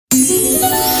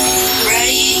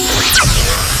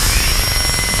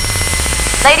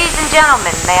Ladies and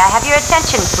gentlemen, may I have your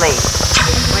attention, please?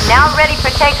 We're now ready for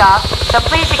takeoff, so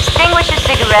please extinguish your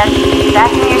cigarettes and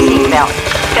fasten your seatbelt.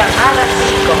 Camada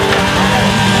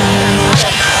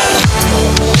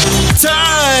 5.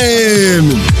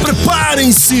 Time!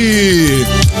 Preparem-se!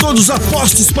 Todos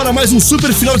apostos para mais um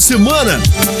super final de semana.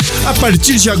 A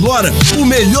partir de agora, o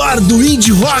melhor do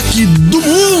indie rock do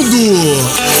mundo!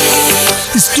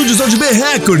 Estúdios Audibay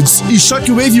Records e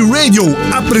Shockwave Radio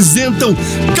apresentam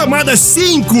Camada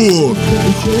 5,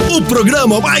 o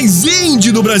programa mais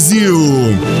indie do Brasil.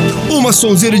 Uma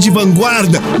sonzeira de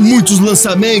vanguarda, muitos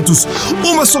lançamentos,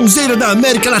 uma sonzeira da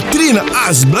América Latina,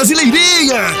 as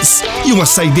brasileirinhas, e uma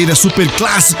saideira super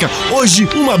clássica, hoje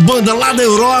uma banda lá da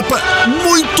Europa,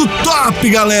 muito top,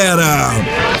 galera!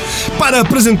 Para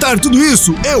apresentar tudo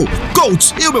isso, eu,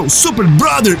 Coach, e o meu super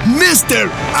brother, Mr.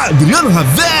 Adriano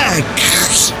Ravec.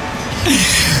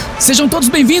 Sejam todos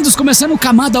bem-vindos, começando o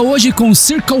Camada hoje com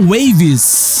Circle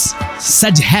Waves,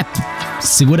 Sad Rap.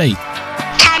 Segura aí.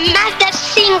 Camada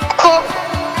 5.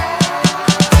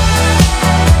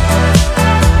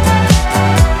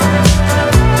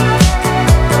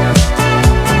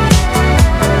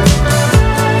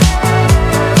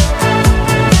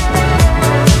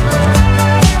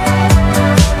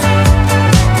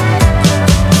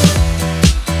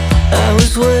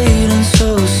 Waiting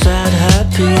so sad,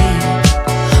 happy.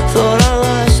 Thought I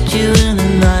lost you in a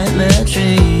nightmare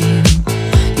dream.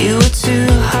 You were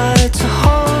too high to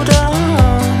hold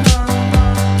on.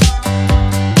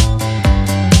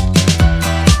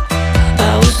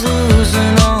 I was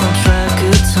losing all track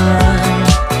of time.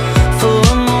 For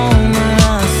a moment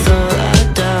I thought I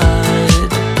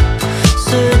died,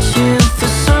 searching for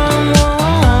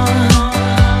someone,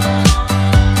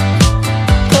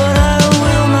 but I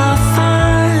will not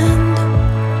find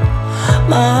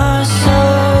myself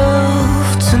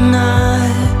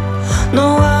tonight.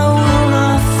 No, I will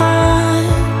not find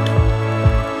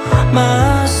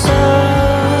myself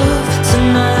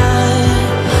tonight.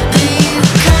 But you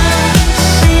can't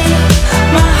see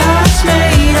my heart's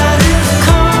made out of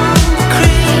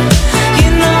concrete. You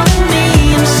know me,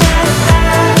 I'm sad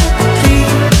happy.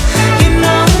 You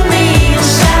know me, I'm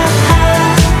sad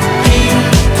happy.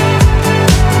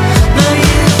 No,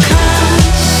 you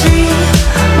can't see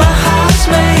my heart's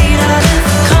made out of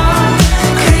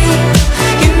concrete.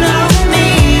 You know me,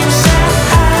 I'm sad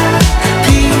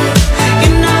happy.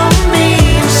 You know me,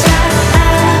 I'm sad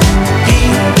happy.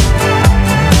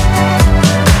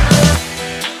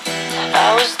 I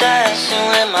was dancing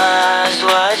with my eyes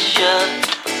wide shut,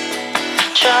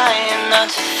 trying not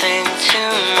to think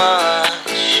too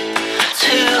much,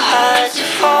 too high to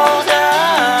fall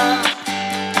down.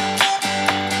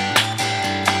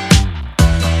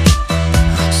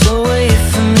 So wait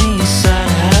for me, sad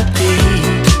happy.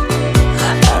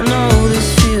 I know this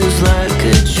feels like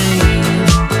a dream,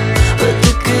 but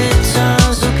the good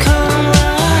times will come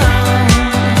round,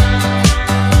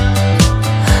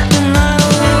 and I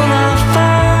will not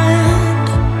find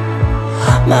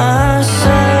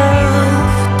myself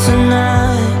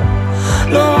tonight.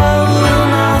 No, I will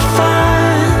not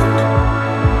find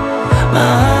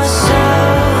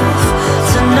myself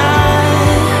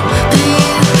tonight. But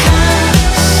you can't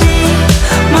see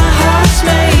my heart's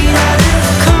made out of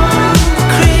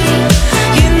concrete.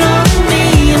 You know me,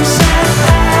 I'm sad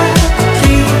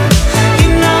happy. You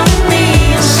know me,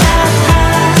 I'm sad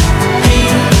happy.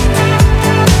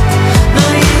 No,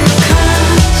 you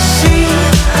can't see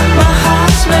my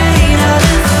heart's made out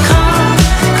of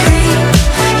concrete.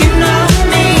 You know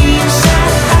me, I'm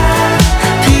sad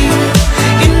happy.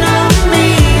 You know me,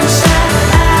 I'm sad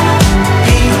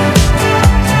happy.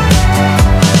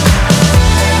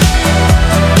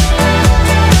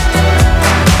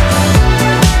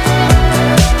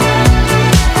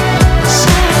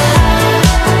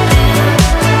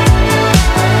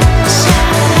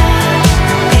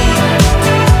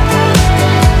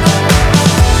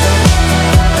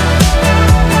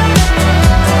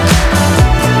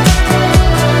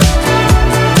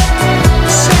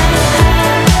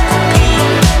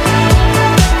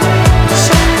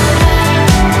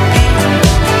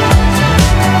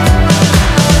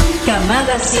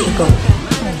 Camada 5.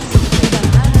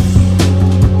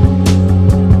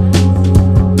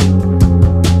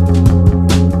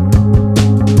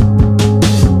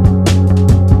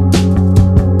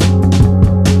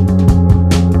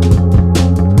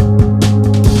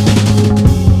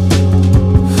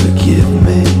 Forgive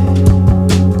me,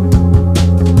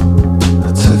 I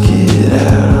took it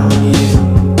out on you.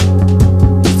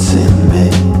 It's in me,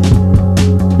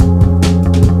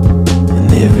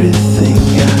 and everything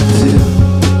I do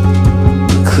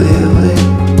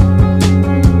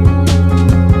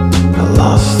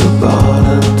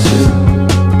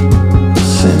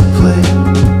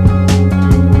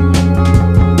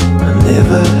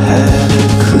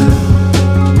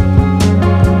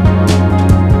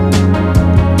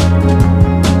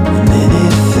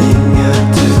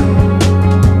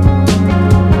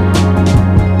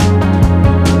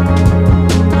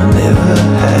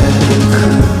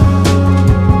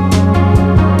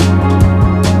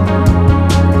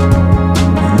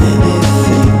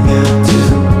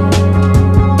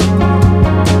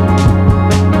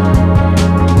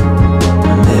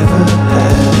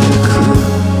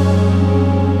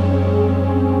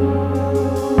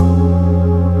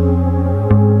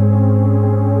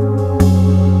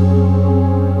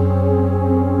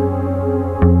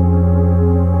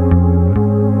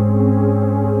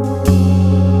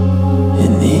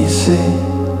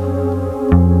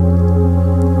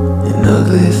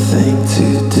anything to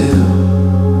do.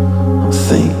 I'm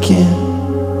thinking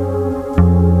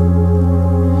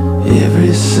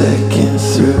every second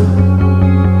through,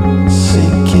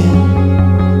 sinking,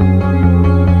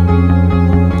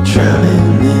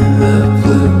 drowning in the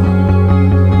blue,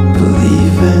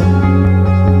 believing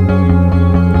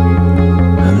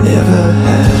I never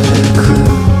had a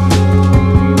clue.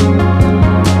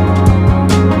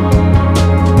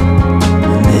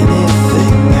 And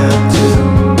anything I do,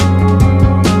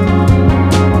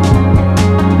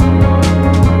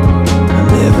 I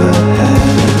never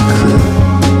had a clue.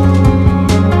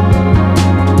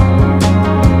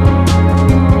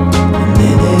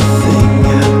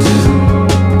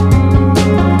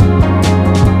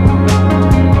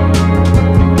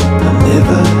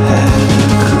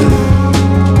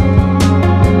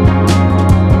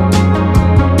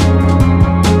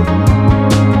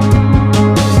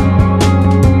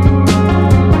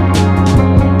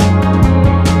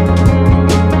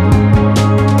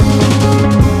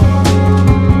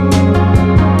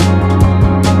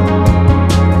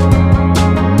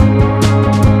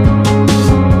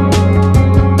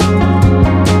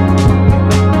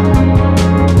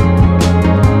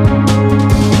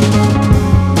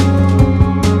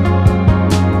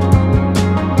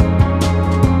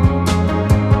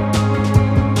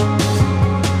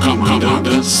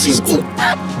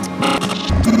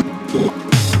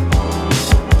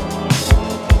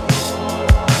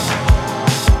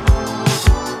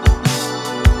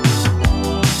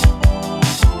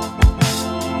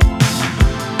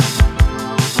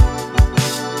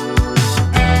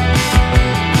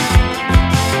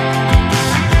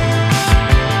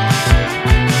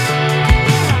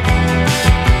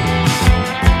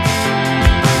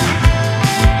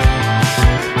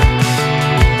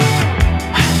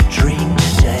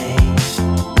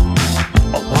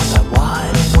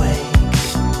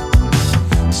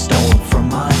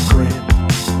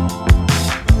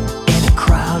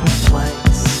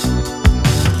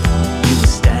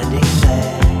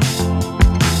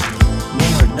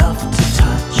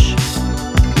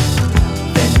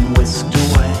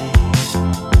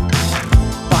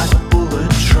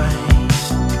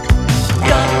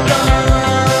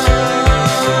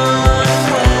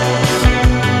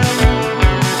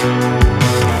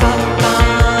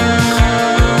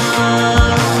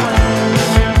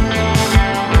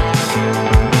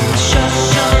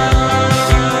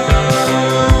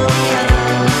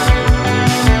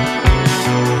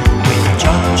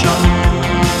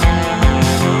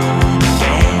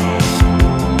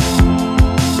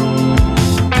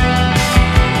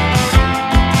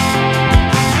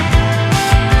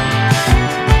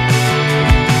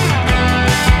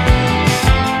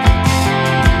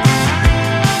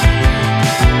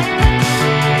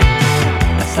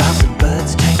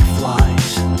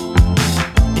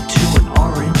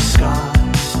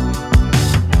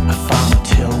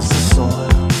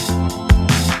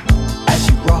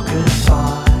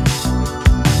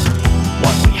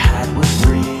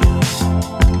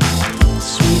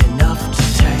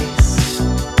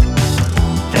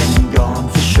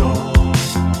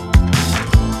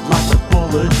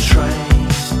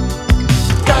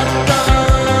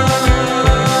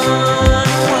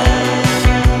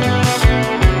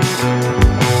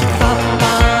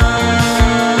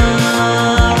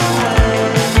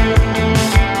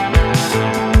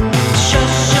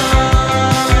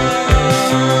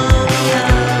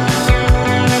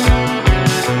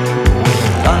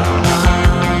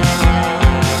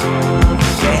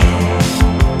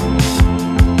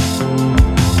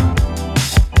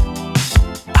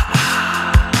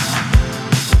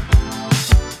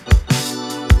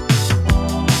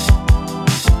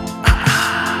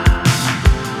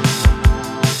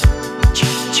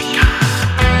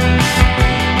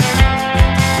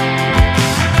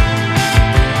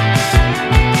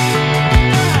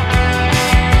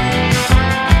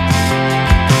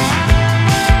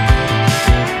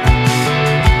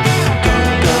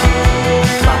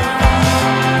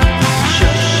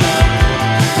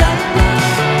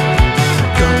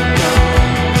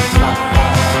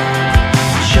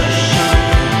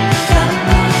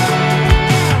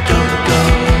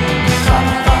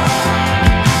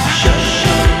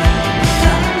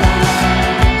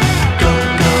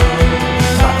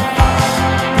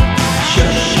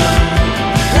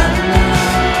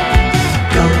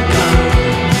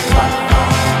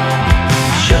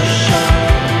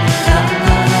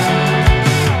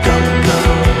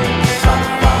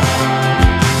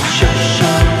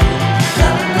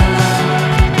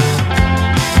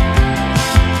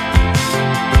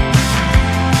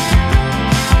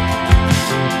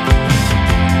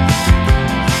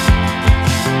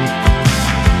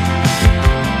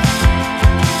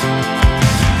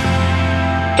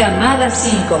 Camada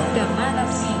 5. Camada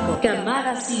 5.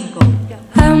 Camada 5.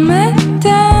 I met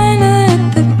Dinah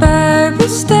at the Bible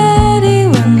study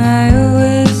when I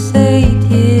was 8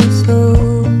 years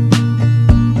old.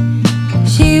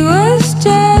 She was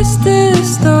just a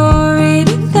story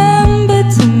to them,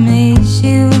 but to me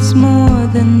she was more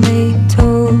than they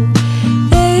told.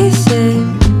 They said,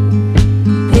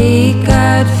 be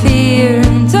God-fearing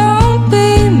and don't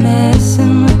be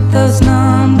messing with those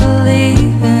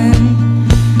non-believing.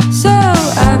 So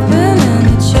I've been in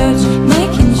the church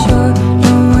making sure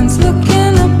no one's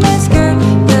looking up my skirt,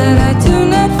 but I do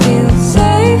not feel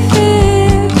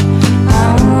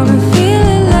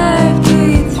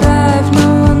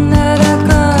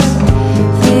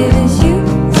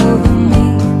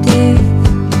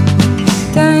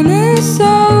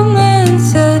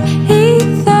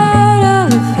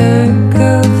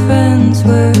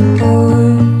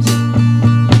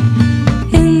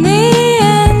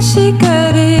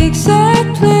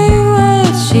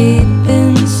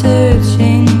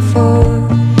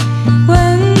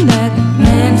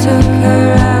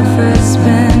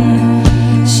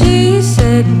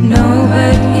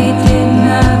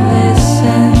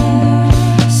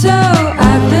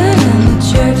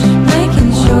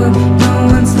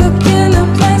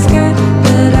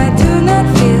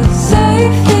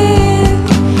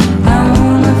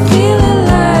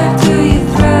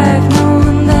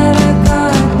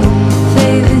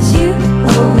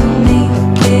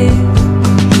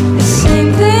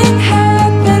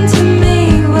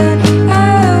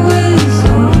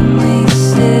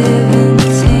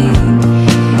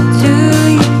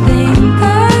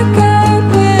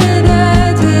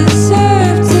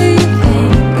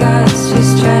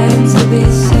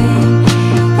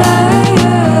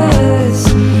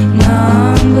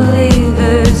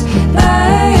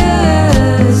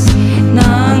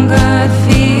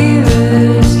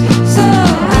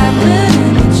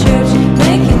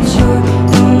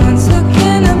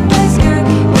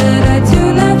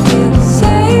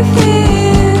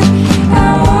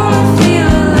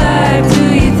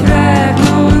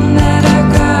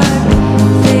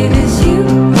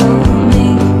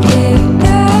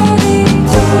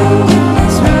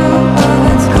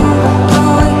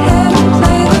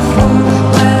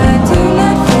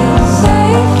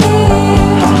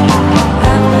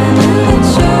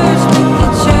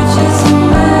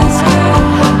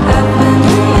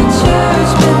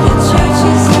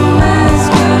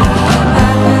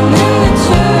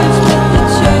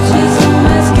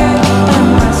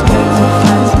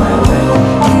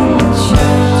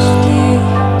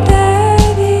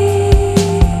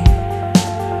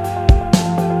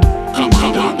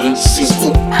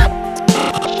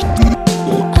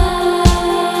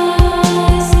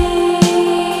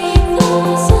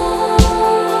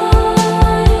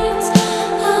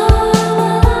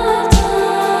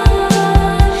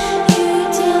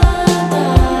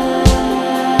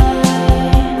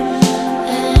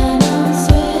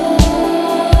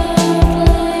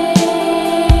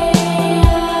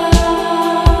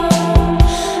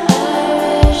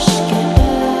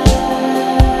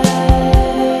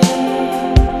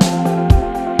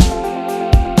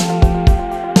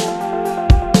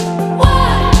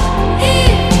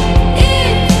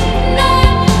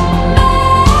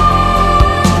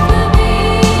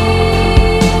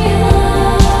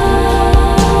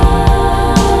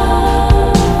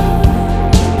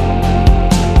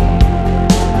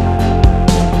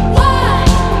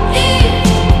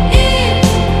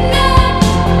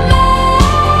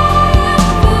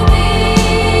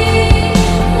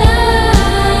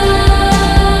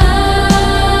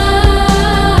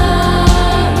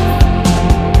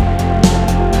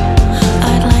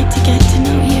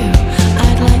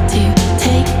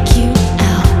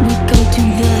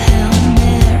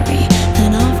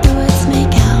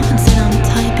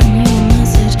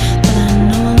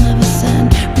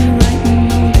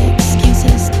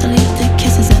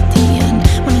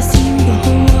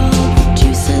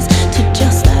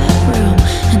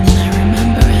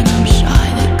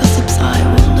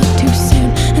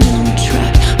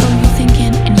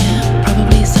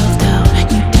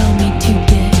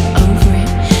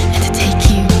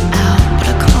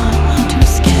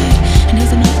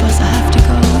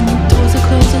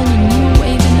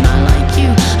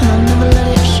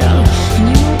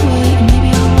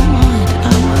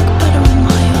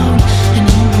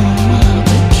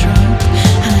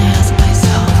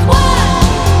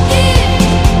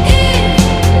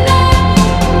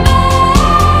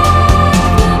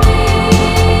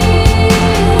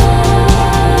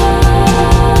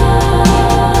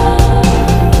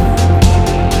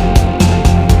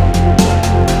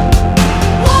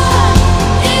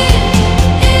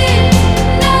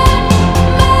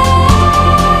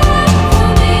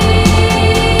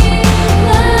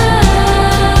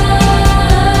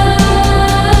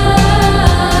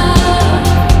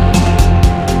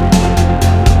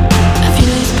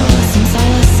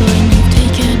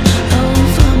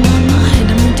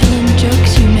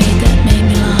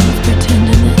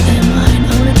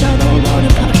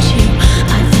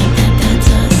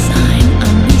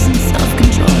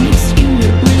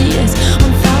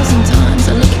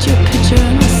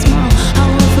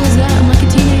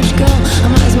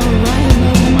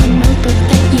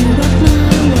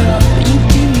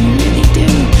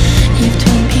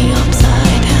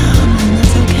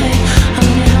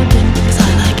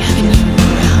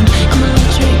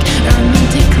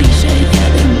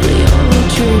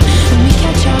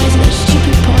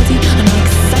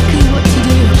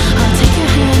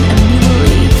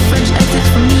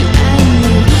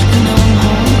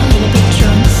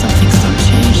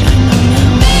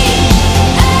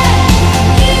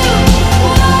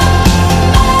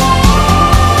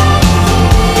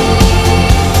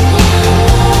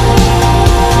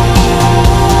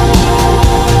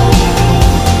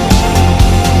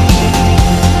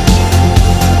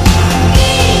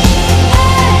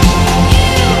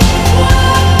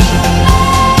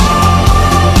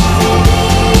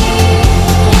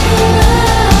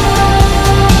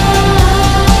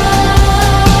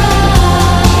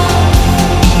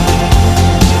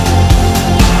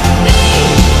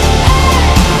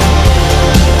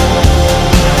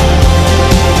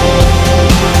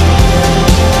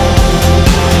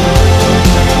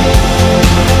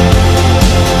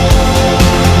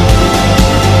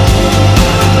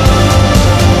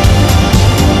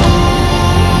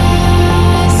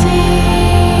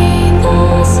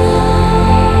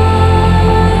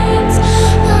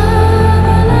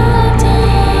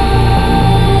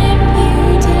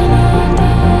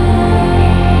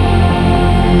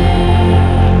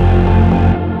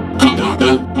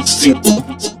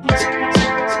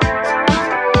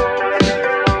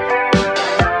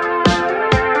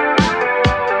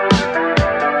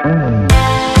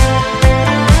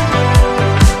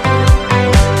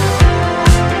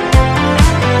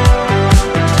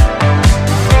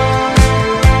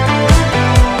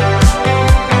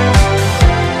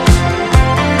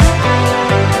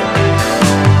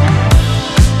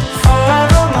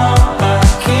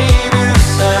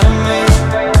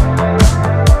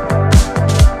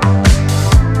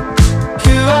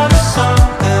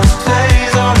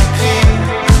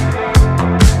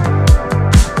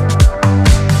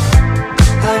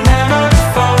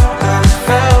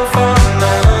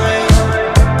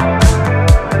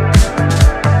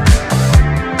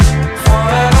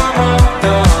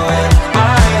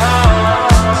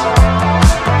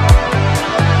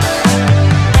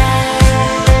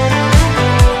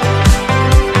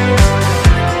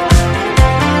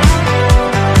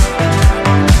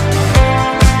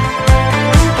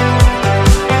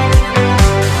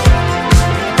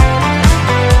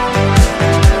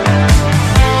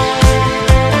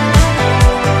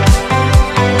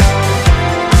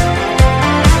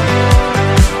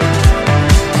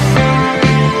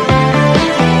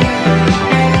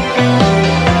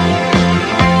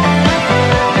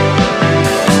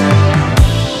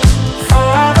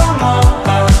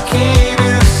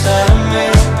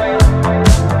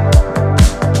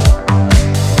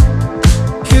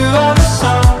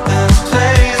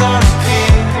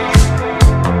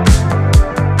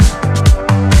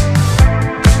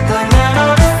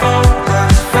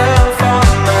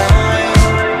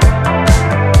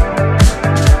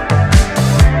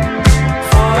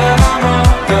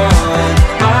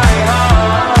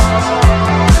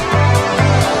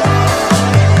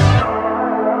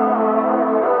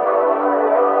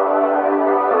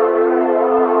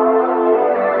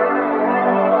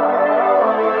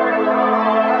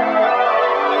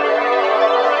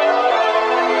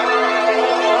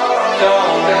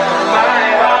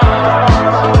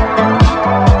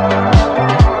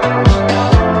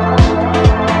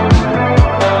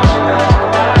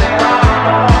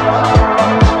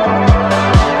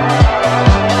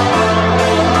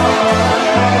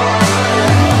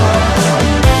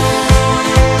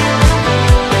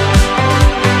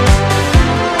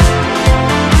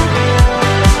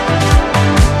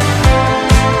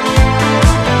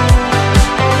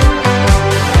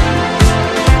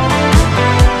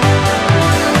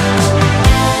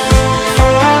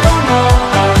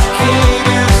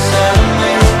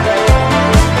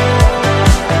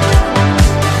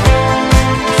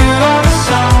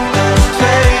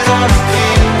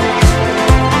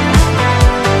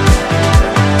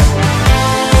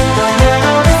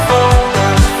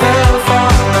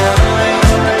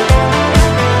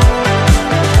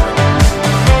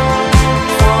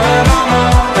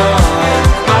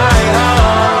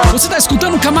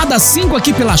Camada 5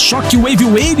 aqui pela Shockwave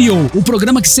Radio, o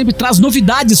programa que sempre traz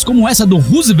novidades como essa do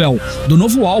Roosevelt, do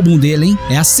novo álbum dele, hein?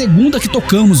 É a segunda que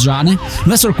tocamos já, né?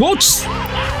 Não é, Sr. Coates?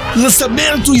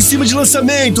 Lançamento em cima de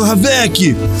lançamento,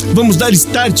 Ravek! Vamos dar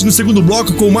start no segundo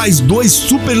bloco com mais 2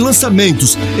 super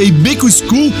lançamentos, Eibeko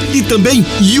School e também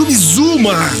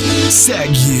Yumizuma.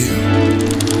 Segue!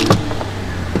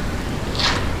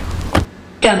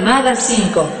 Camada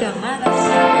 5. Camada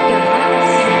 5.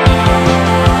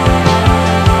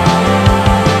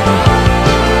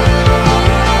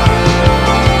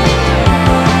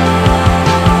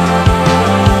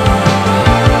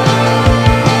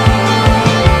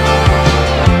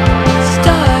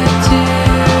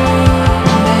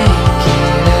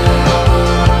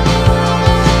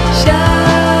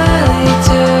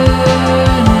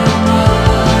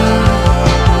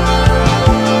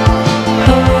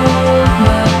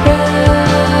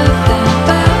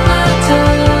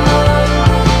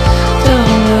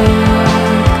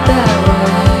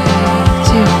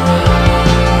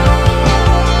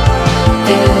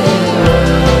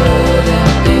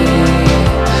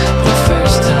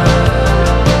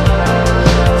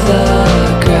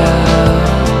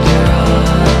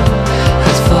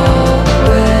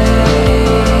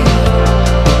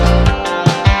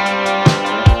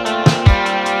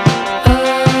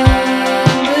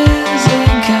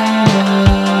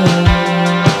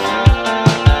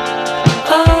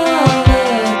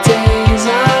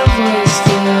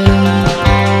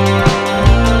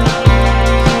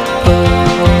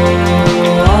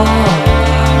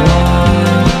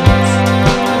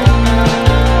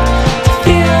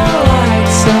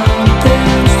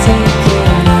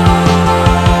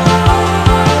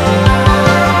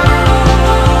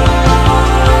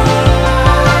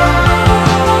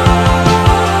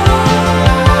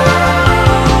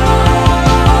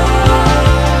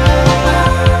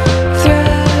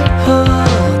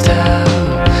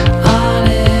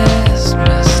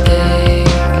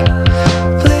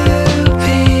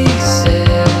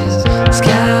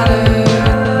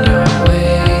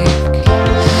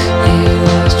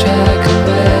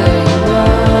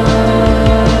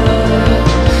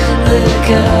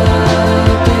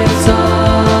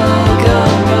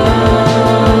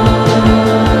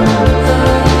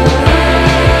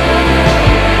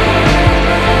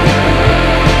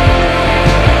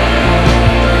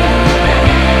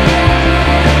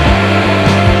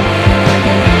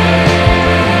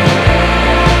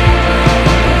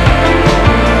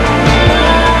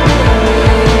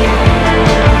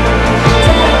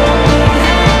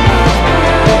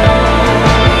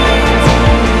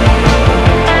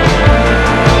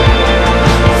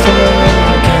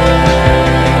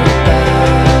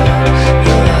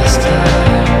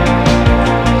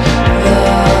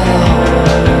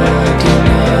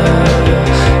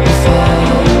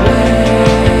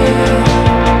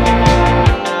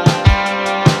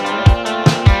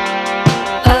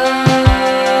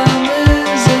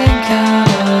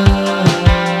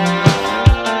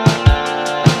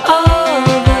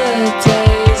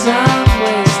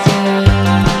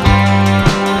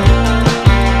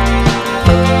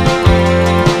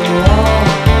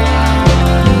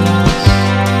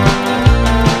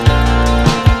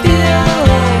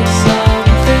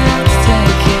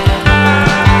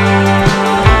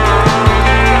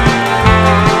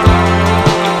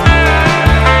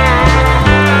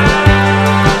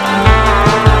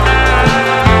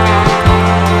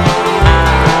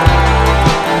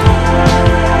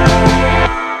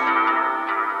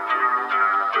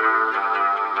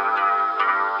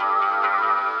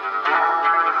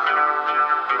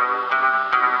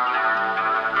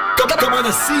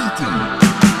 Camada 5.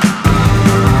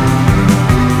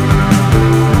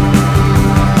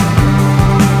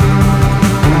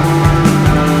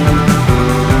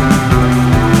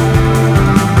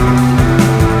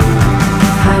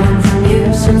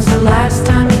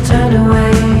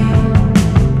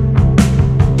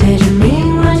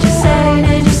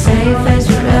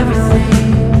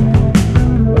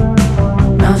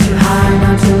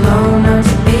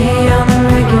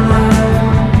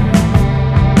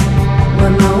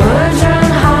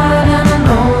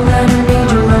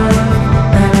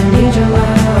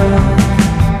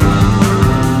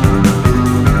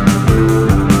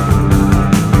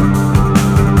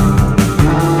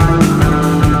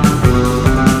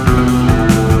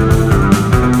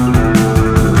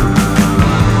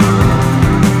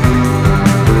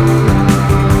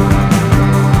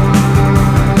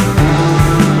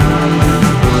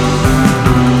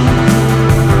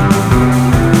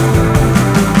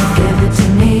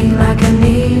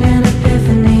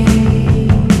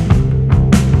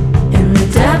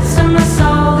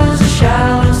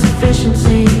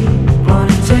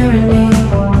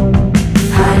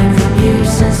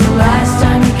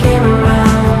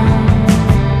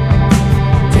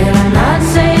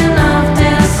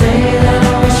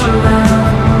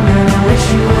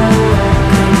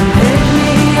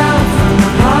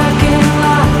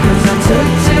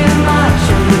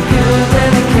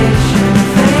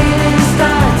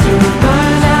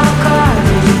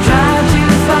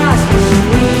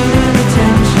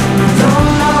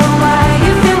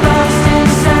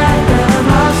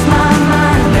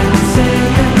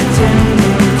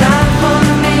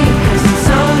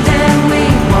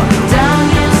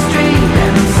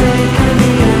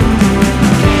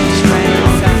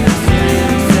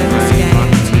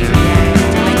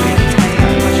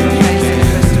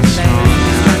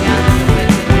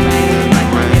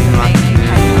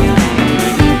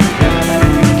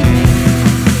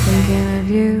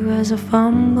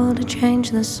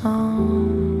 change the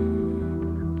song.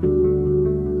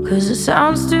 'Cause it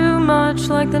sounds too much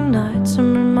like the nights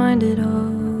I'm reminded of.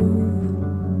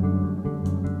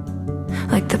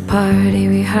 Like the party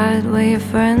we had where your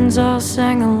friends all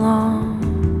sang along.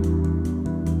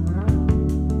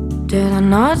 Did I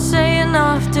not say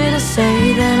enough? Did I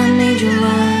say that I need your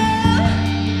love?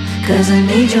 'Cause I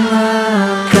need your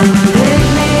love. Come and pick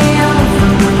me up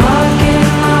from the parking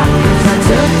lot. 'Cause I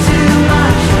took too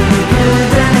much of your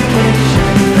dedication.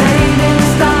 Fading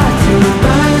star to a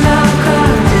burned out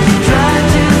car. Did you drive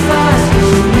too fast? 'Cause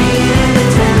you needed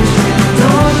attention.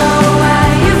 Don't know why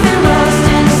you feel lost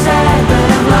inside, but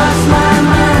I've lost my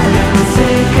mind. I'm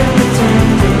sick of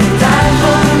pretending you died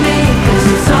for me. 'Cause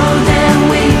I'm so damn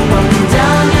weak, walking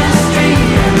down your street,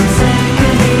 and I'm sick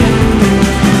of the ending.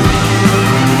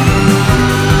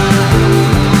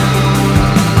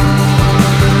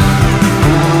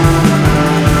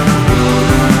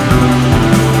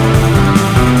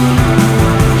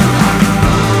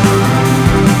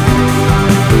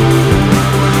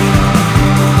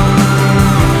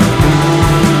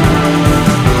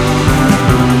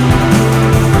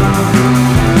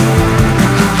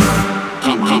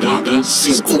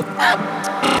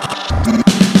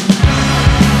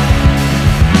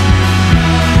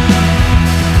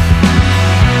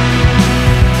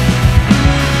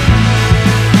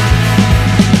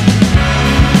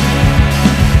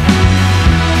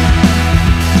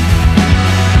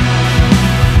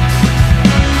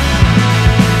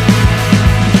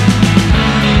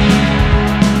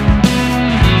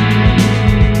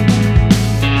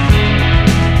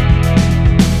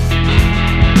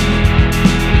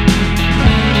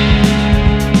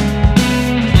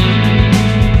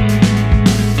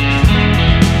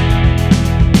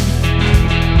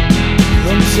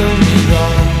 Don't tell me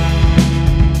that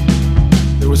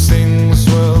there was things,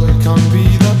 well, it can't be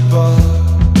that bad.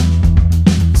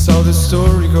 It's how the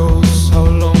story goes, how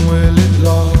long will it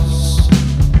last?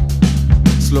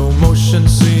 Slow motion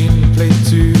scene, play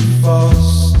too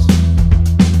fast.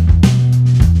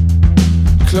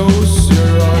 Close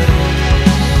your eyes.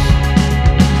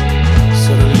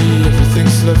 Suddenly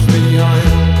everything's left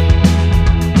behind.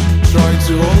 Try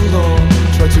to hold on,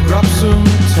 try to grab some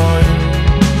time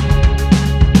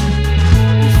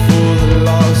before the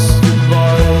last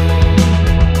goodbye.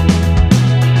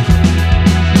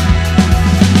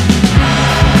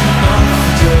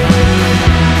 After a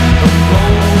moment, after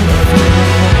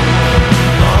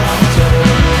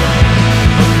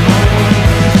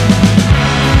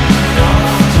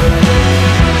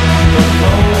a moment,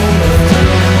 after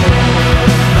a moment,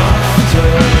 after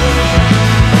a moment.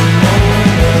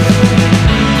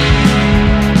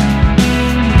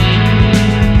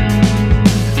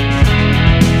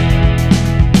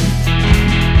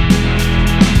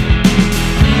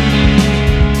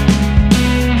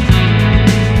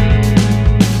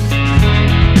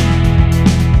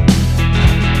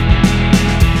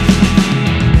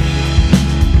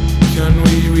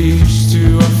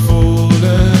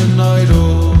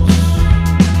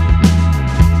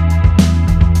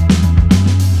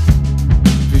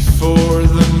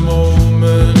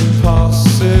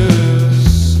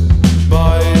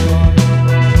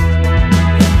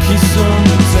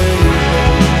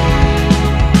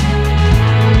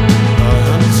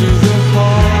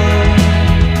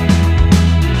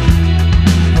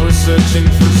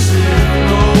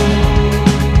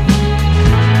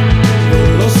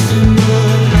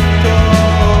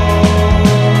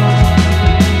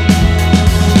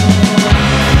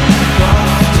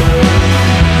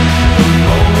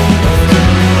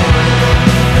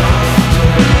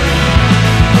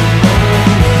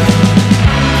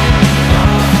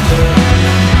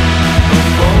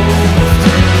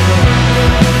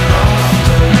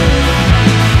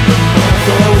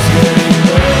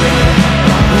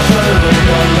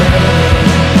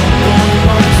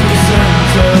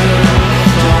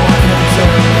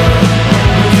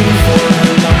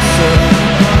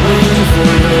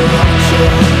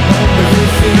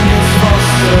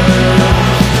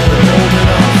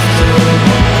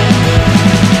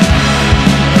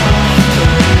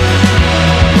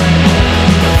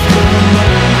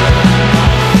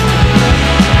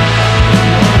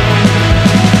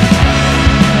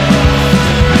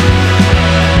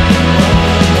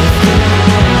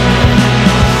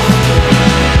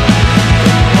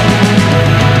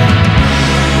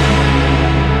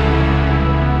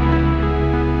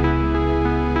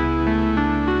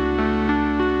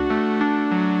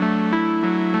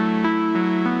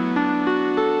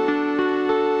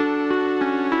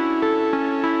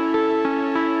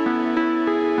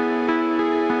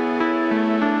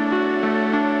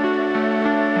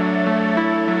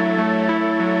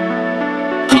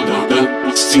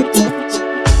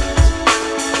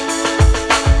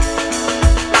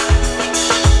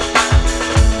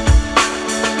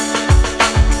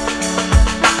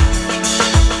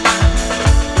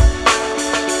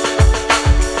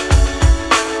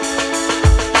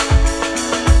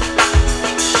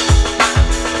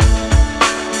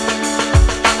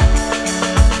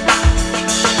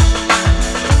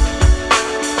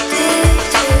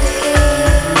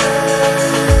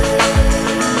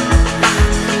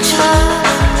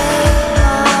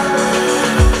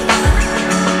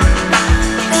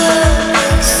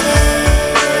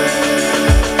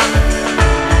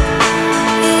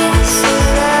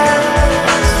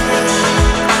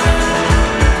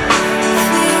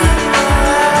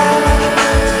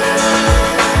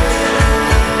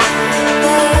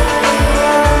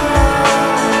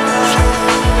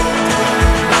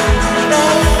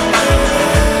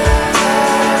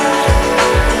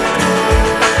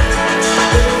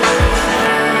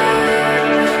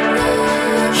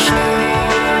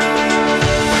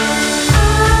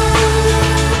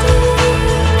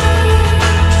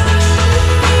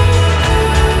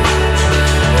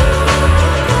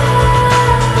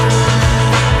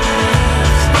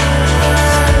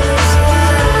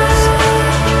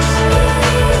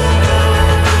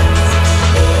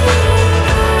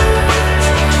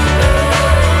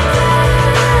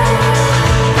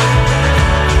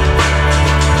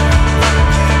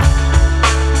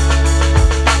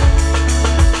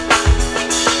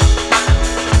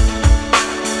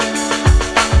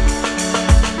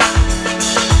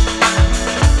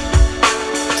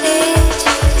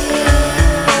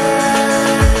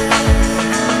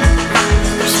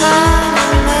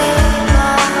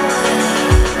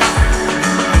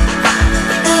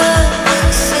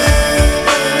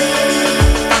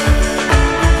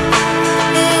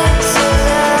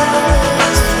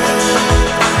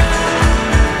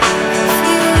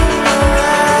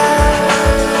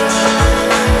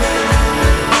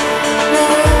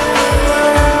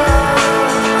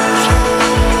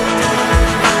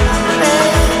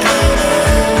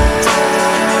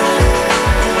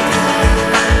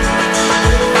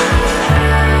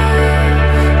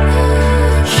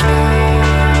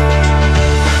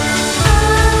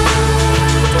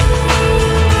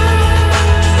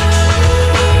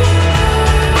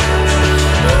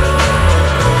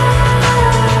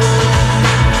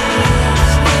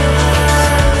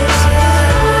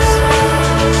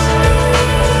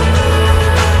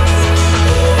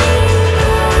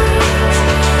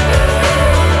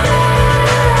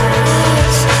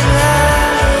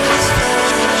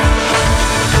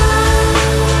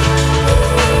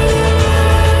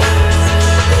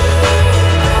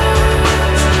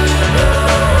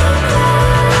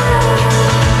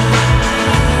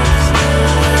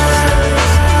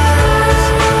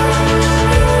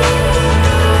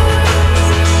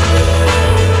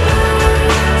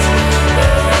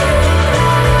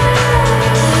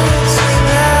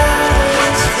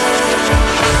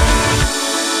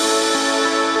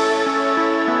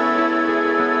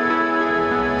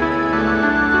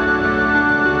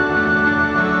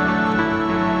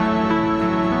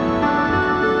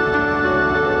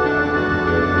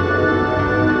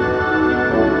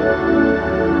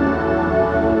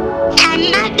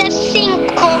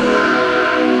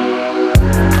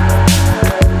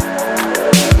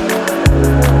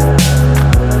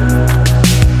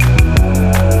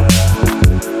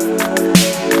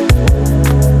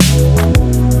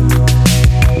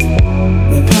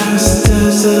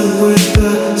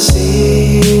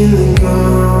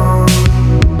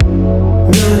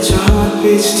 Let your heart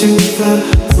beats to the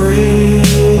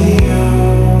radio.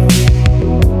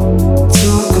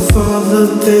 Talk of all the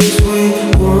things we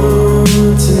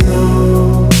want to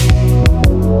know.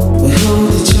 We hold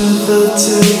each other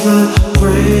till the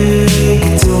break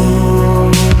of dawn.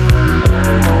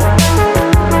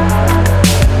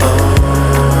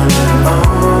 On and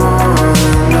on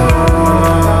and on.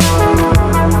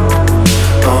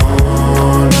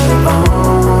 On and on and on. On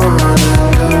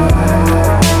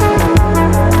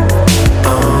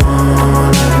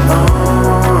and on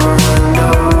and on.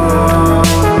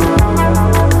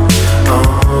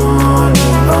 On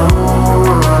and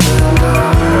on and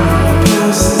on.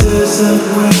 Past the desert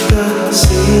with the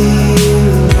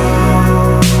ceiling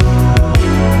down.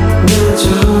 Let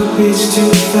your heart beats to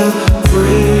the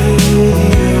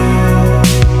radio.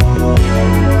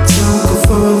 Talk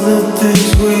of all the things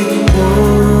we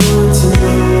want to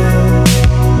know.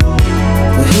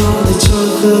 We hold each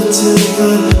other till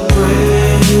the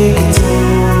break of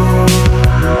dawn.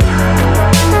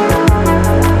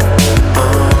 On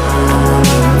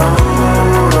and on and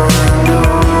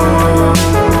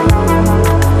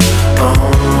on. On and on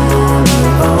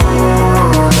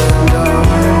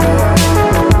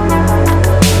and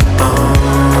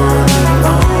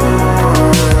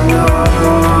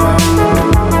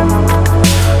on. On and on and on.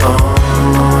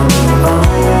 On and on and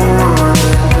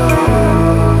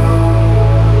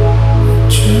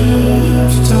on.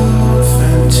 Drift off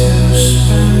into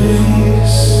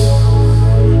space,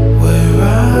 where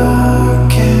I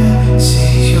can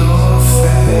see your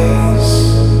face,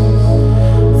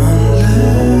 and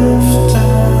lift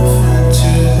off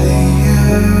into the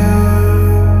air,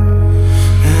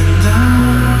 and I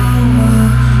will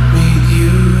meet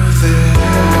you there.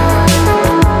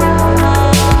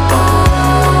 On and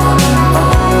on and on. On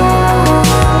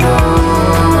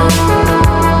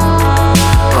and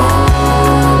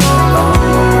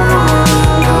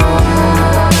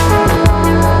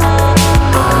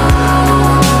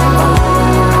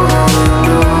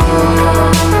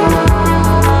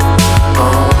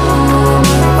and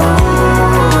on.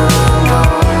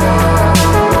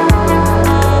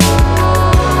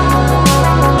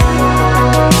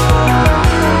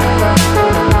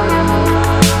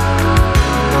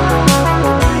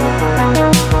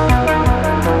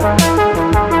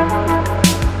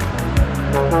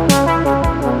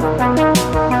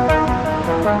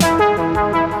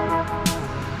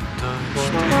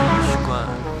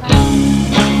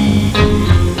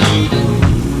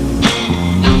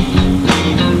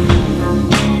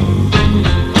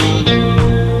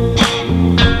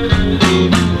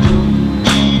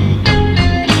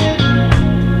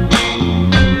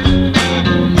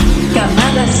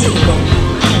 Camada 5.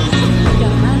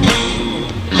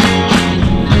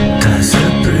 Estás a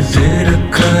perder a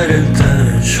cara de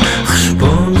anjo.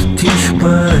 Responde-te o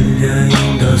espelho,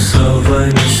 ainda o sol vai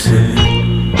nascer.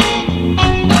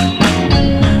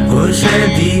 Hoje é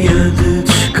dia de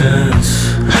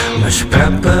descanso, mas para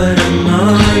a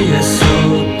paranoia é só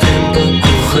o tempo a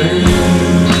correr.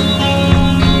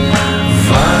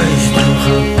 Vais do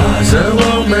rapaz ao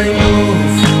homem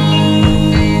novo.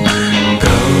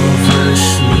 Provas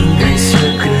se ninguém se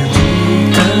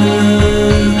acredita.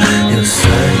 Eu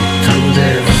sei, tu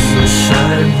deves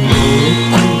achar-me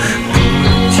louco por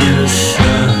te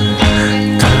achar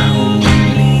tão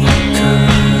bonita.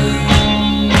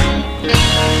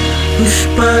 O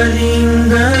espelho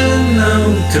ainda não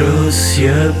trouxe a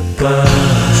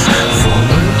paz.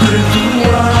 Vou-me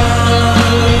perdoar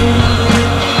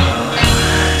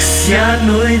se à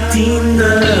noite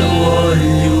ainda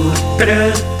olho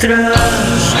para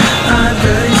trás. Ah,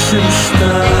 deixa-me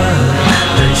estar,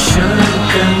 deixa-me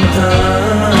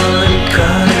cantar.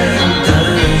 Cara de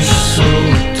anjo, sou o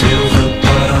teu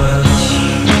rapaz.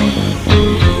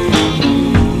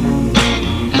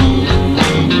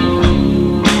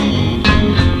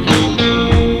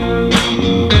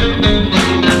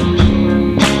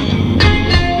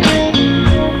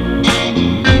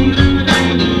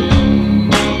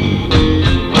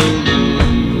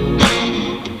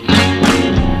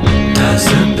 Estás a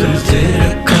perder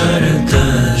a cara de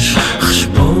anjo.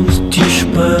 Responde-te o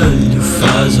espelho,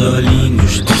 faz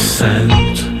olhinhos de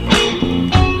santo.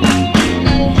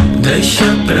 Deixa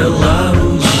para lá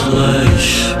o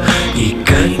desleixo, e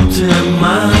quem te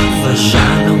amava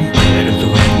já não perde o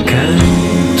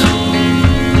encanto.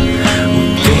 O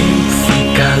tempo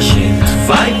fica, a gente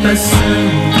vai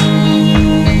passando.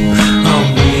 Ao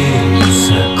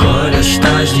menos agora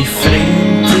estás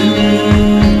diferente.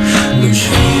 Nos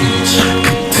 20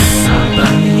 que te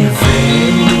sabem a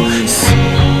velho, se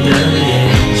ainda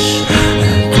és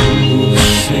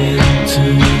adolescente.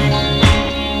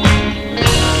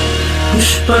 O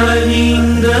espelho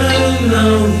ainda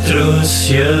não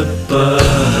trouxe a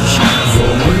paz.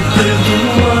 Vou-me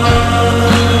perdoar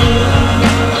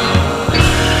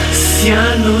se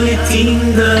à noite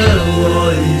ainda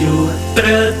olho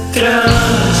para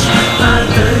trás. Ah,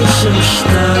 deixa-me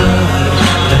estar,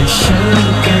 deixa-me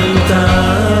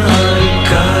cantar.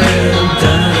 Cara,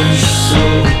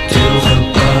 sou teu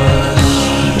rapaz.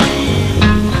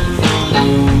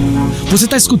 Você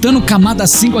tá escutando Camada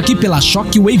 5 aqui pela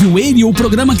Shockwave Radio, o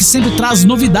programa que sempre traz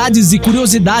novidades e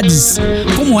curiosidades,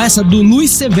 como essa do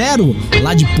Luiz Severo,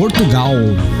 lá de Portugal.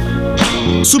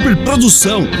 Super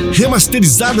produção,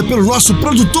 remasterizada pelo nosso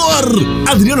produtor,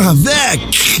 Adriano Ravec.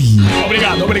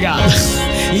 Obrigado.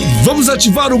 E vamos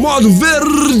ativar o modo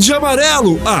verde e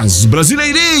amarelo, as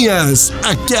brasileirinhas,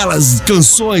 aquelas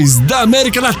canções da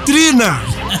América Latina.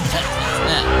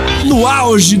 No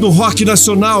auge do rock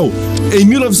nacional, em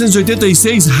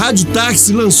 1986, Rádio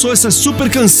Táxi lançou essa super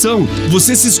canção,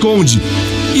 Você Se Esconde.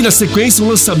 E na sequência, o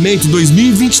lançamento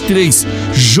 2023,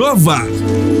 Jova,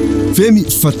 Femme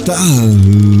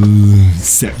Fatale.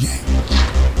 Segue.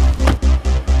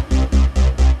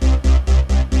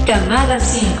 Camada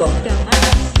 5.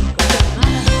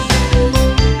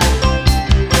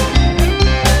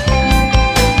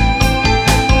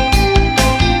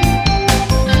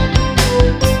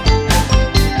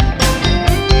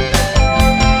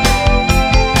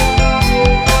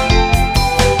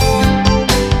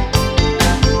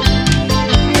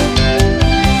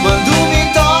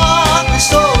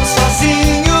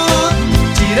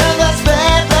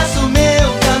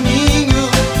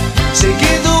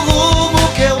 Seguindo o rumo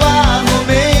que eu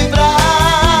arrumei pra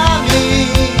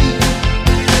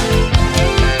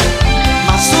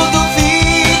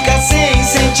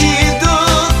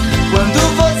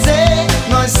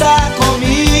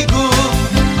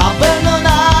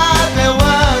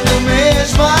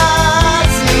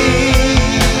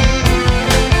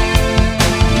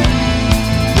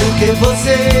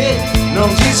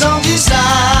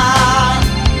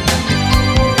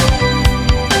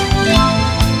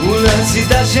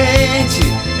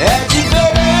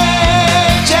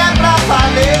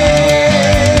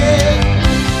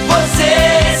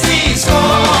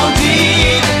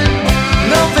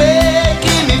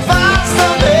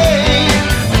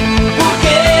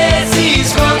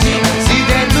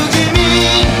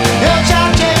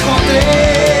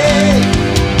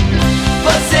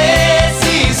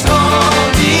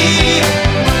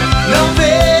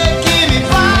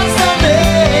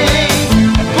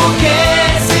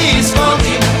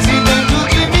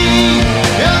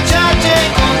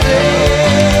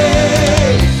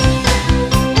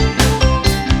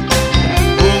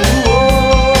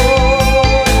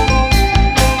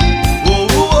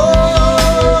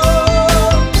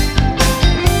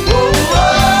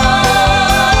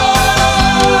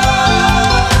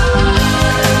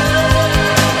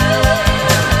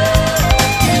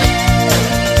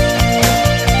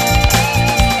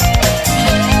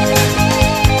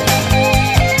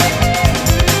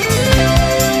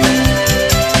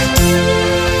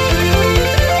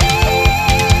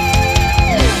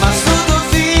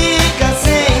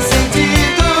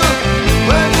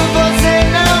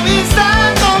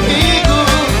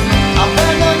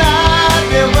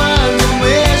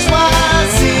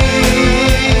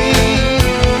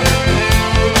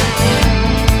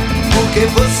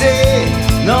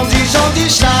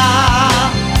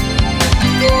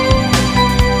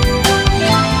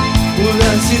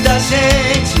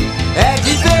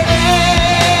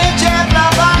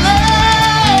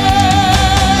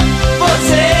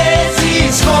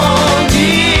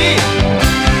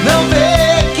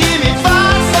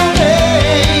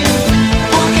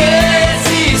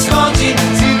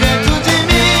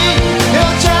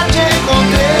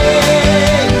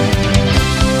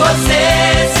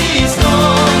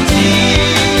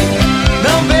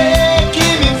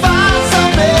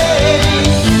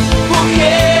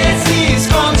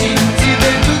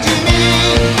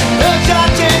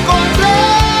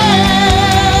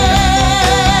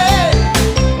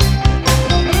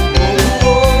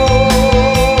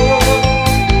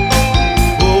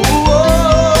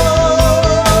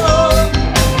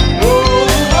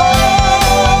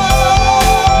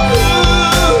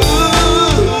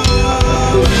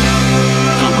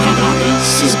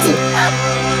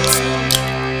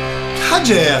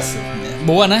rádio é essa?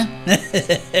 Boa, né?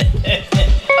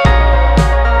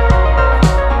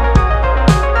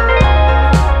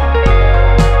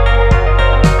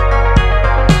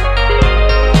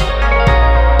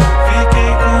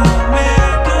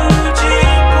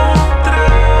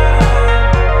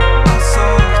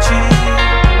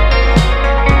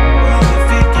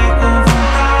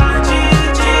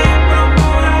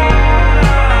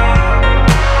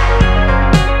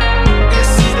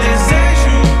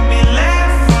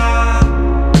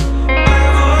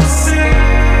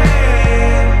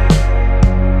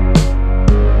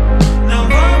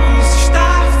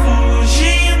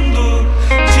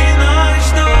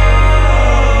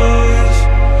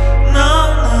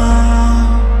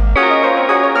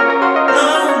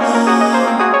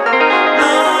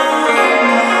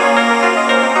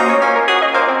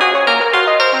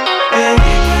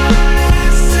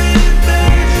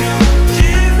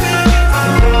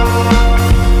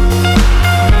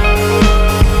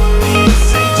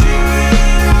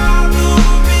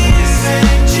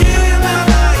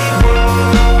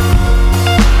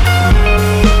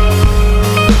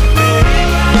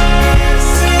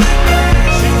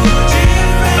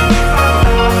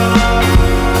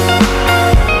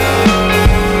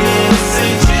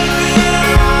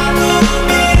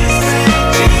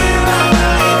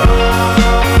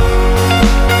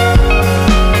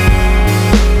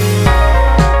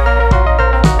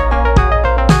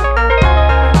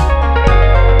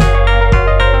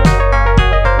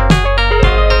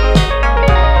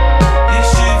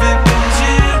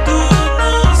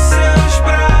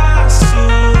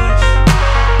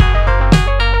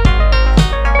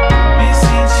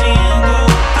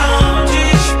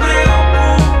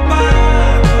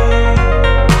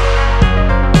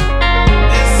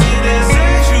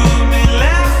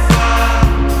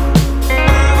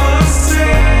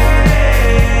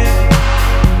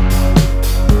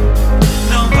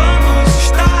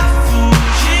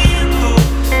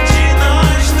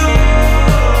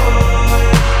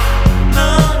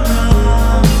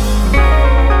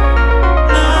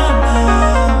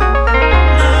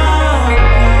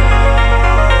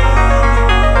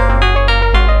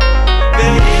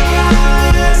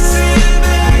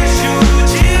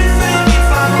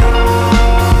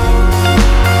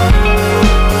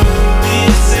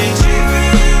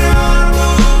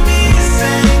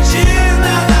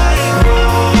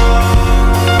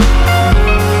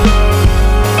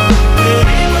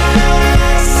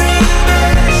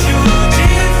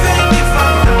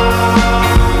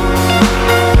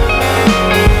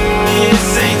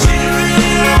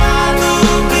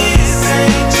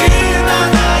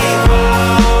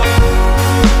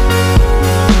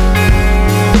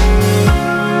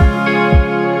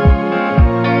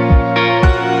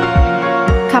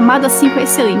 Camada 5 é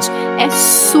excelente. É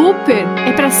super,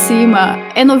 é pra cima,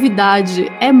 é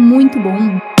novidade, é muito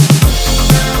bom.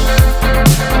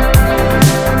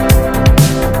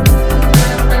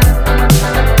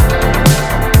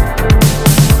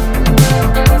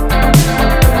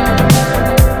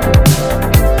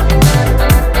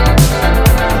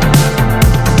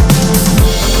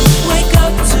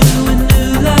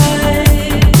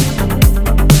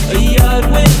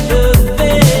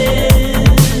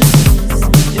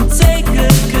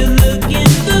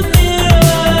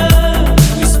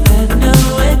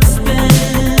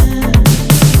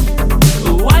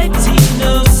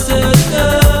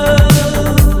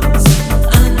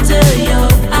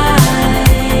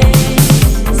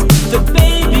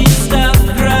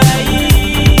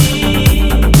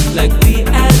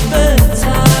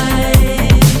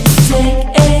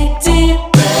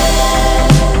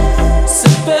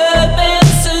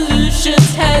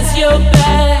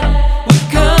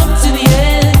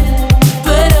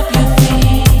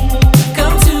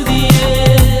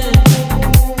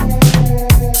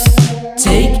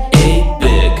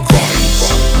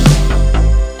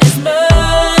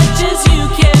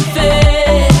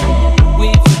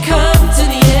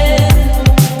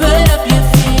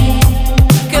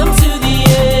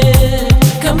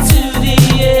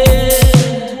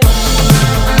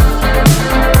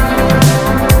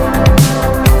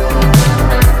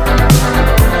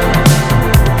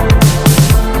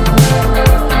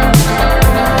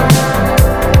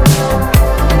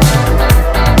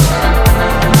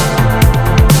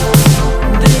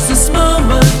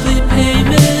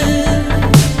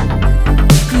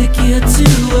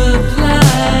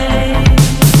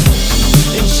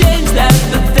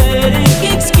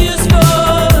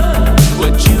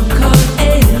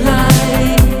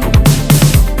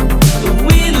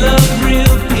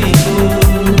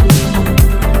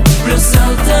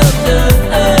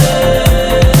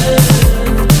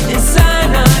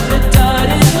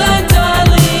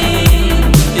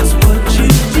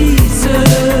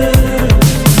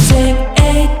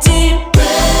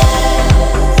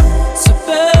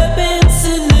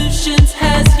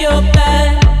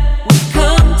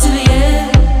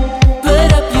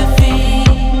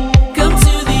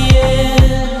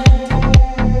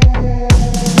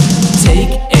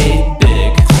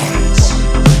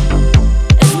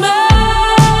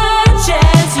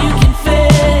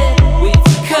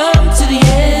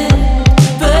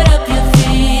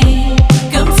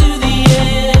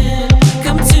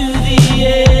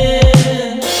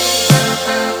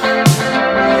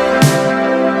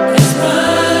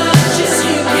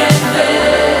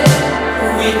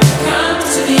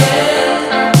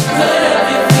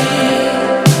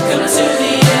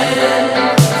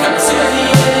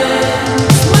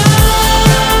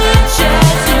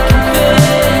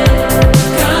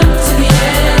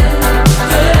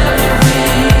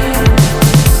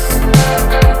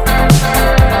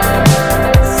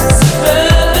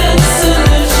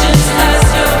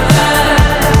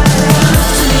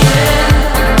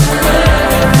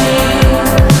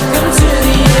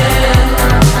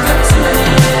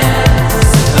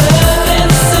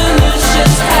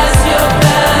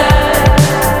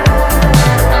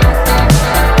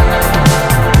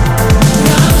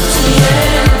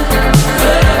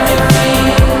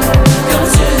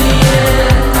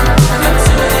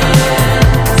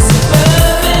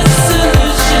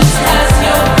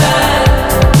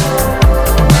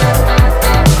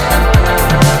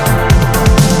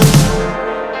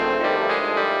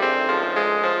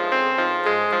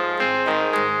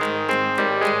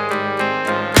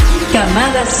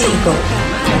 Camada 5.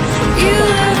 You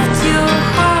left your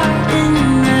heart in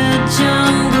the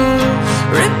jungle,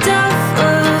 ripped off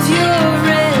of your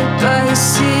red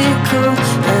bicycle.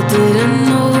 I didn't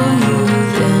know you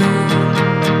then,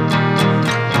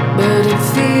 but it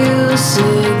feels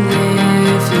significant.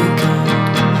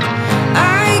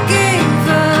 I gave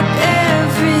up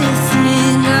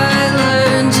everything I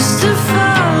learned just to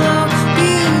follow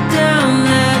you down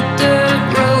that dirt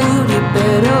road. You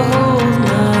better hold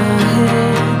my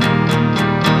hand.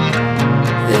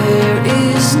 There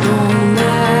is no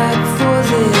map for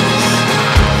this.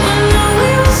 When the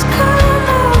wheels come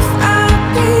off, I'll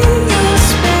be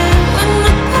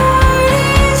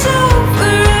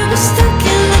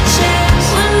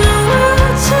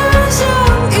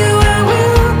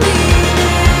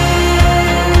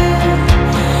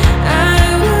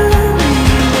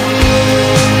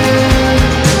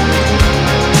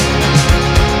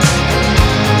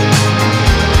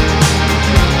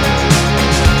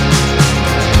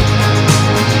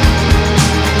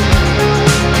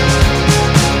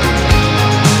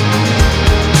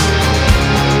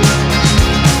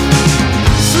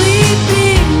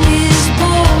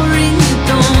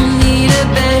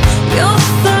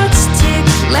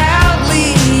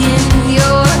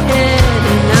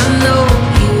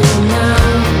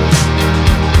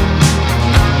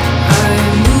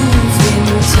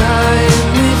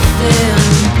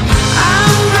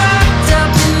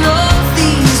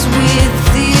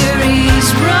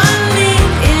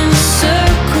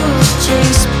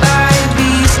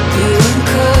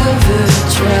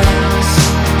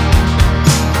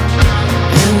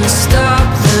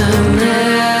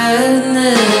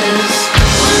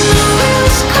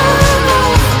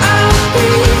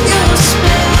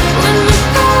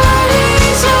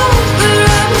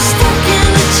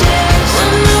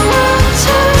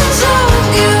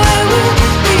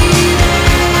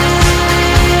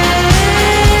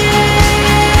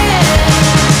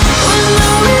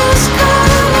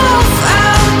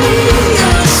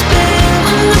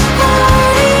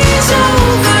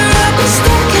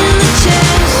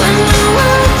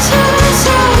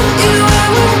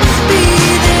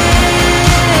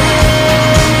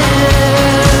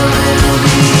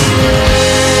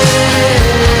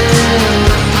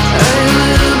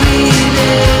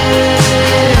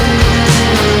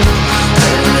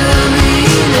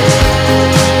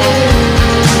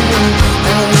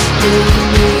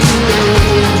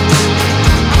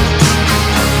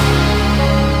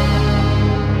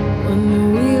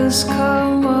wheels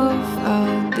come off,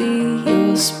 I'll be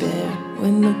your spare.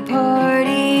 When the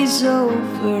party's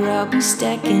over, I'll be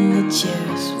stacking the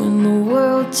chairs. When the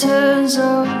world turns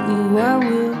on you, I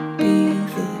will be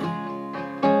there.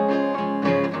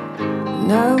 And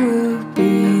I will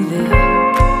be there.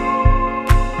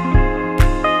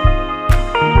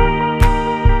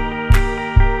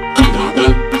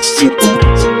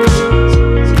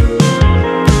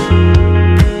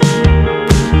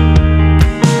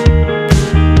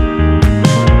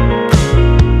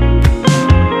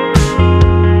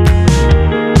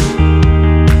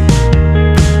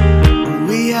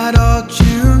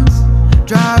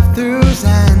 Drive-thrus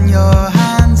and your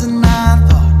hands in my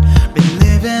thought. Been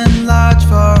living large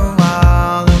for a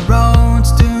while. The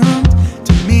road's doomed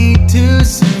to meet too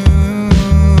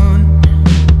soon.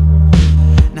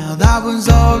 Now that was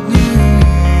old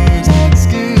news.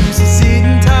 Excuses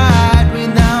sitting tight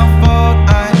without fault.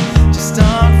 I just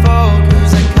unfold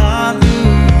 'cause I can't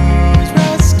lose.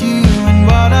 Rescuing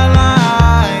what I like.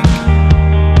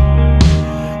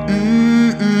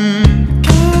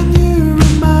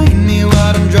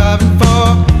 Driving for,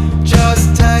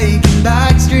 just taking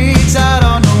back streets. I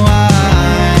don't know why.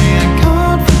 I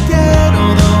can't forget,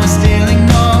 although I'm stealing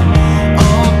more.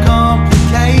 All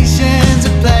complications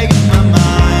are plaguing my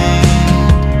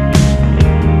mind.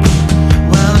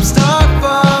 Well, I'm stuck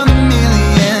for the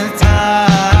millionth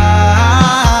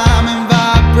time. If I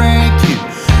break you,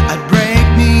 I'd break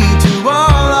me to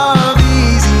all of the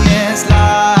easiest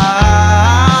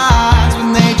lies when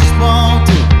they just won't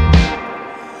do.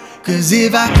 'Cause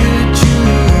if I could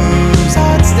choose,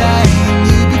 I'd stay and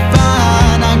you'd be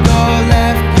fine. I'd go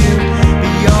left, you'd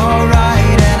be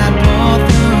alright, and I'd pull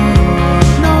through.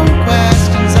 No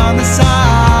questions on the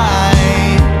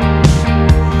side.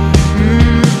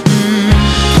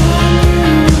 Can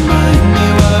you remind me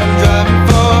what I'm driving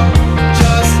for?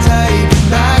 Just taking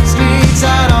back streets, I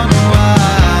don't know why.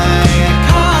 I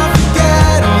can't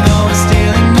forget, although I'm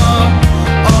stealing more.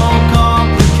 All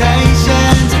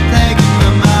complications are plaguing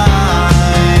my mind.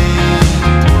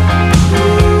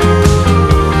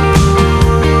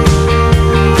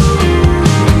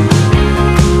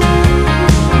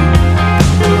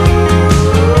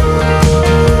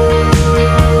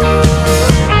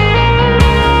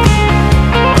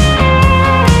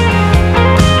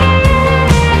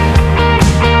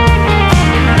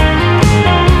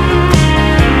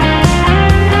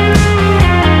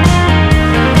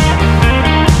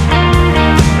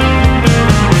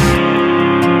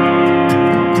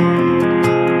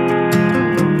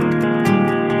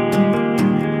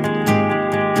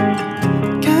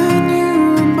 Can you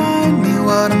remind me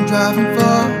what I'm driving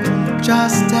for?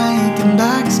 Just taking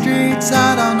back streets, I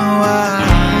don't know why.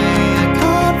 I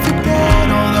can't forget,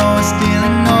 although I'm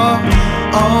stealing more.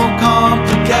 All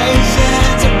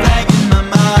complications are plaguing my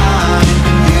mind.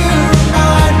 Can you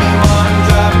remind me what I'm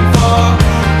driving for?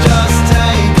 Just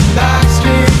taking back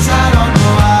streets, I don't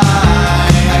know why.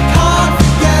 I can't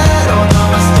forget,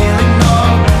 although I'm stealing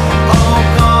more. All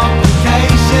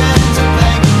complications are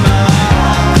plaguing my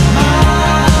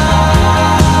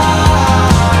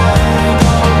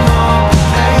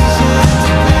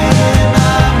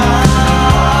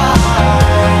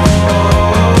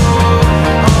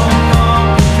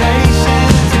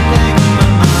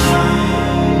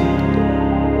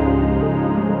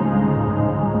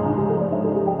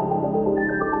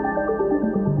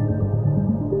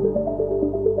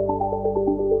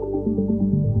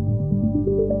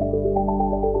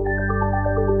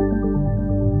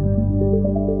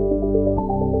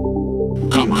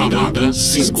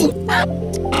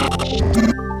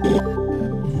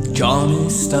Johnny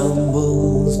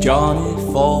stumbles, Johnny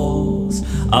falls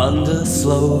under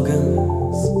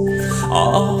slogans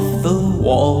off the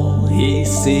wall. He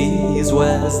sees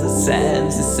where's the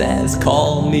sense. He says,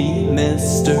 call me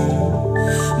Mr.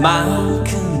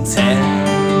 Malcontent.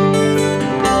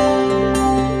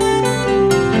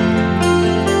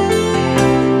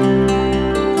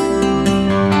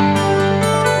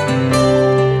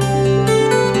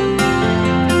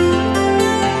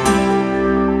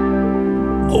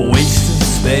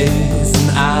 Space and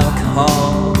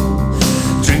alcohol,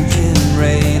 drinking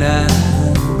rain and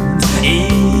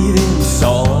eating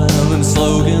soil and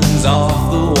slogans off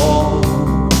the wall.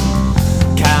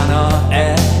 Cannot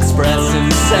express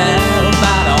himself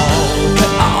at all.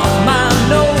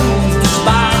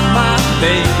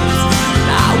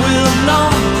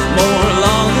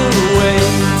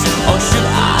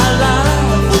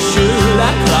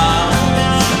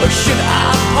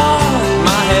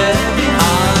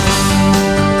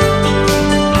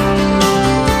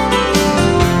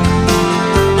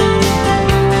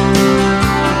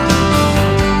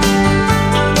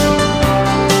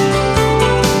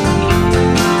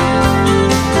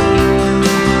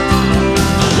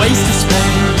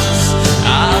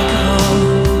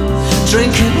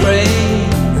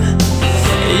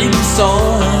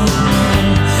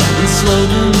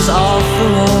 slogans are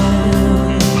for all,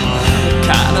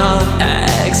 cannot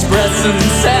express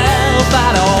himself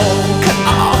at all. Cut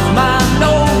off my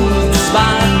nose,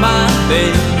 despite my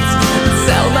face,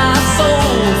 sell my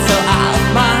soul, sell out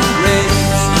my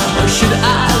race. Or should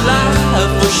I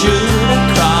laugh, or should I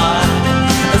cry,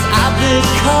 as I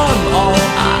become all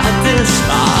I despise?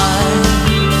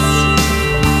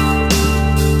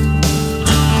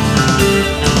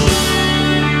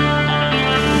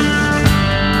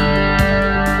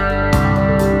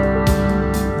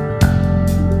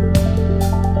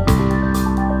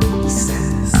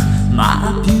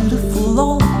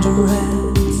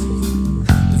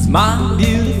 My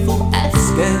beautiful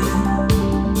escape,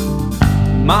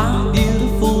 my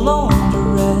beautiful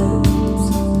laundress,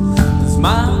 it's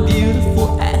my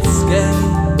beautiful escape.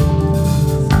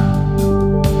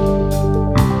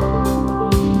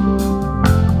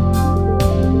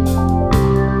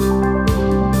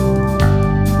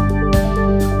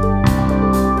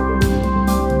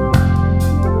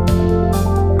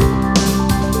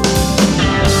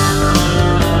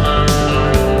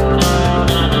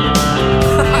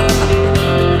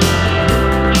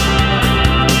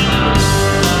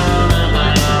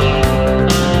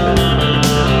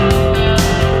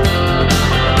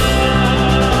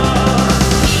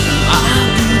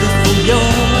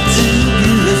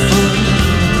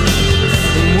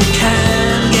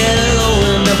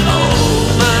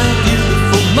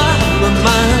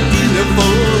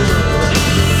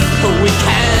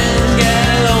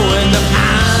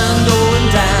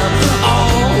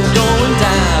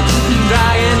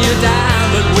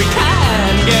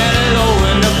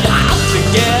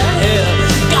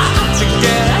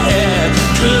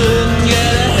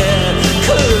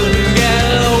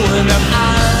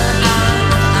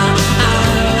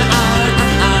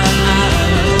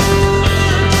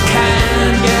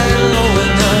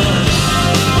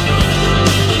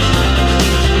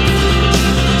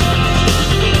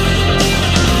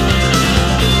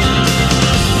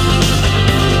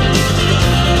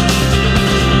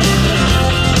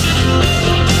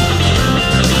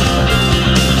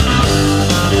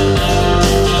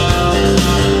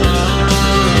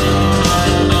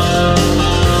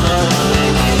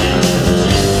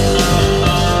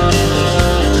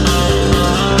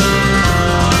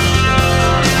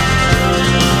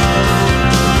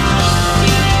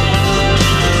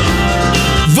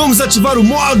 Ativar o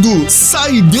modo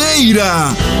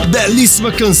Saideira, belíssima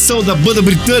canção da banda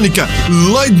britânica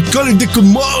Lloyd Cole The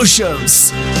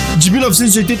Commotions, de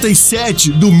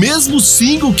 1987, do mesmo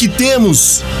single que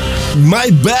temos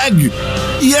My Bag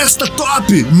e esta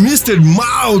top, Mr.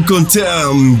 Malcontent.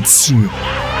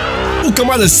 O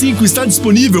Camada 5 está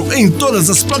disponível em todas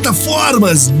as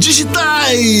plataformas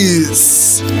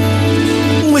digitais.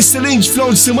 Um excelente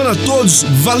final de semana a todos.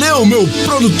 Valeu, meu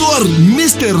produtor,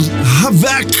 Mr.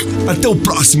 Havek. Até o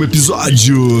próximo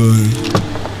episódio.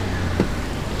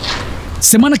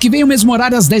 Semana que vem, o mesmo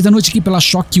horário, às 10 da noite, aqui pela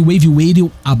Shockwave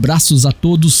Radio. Abraços a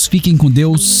todos, fiquem com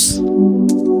Deus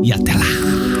e até lá.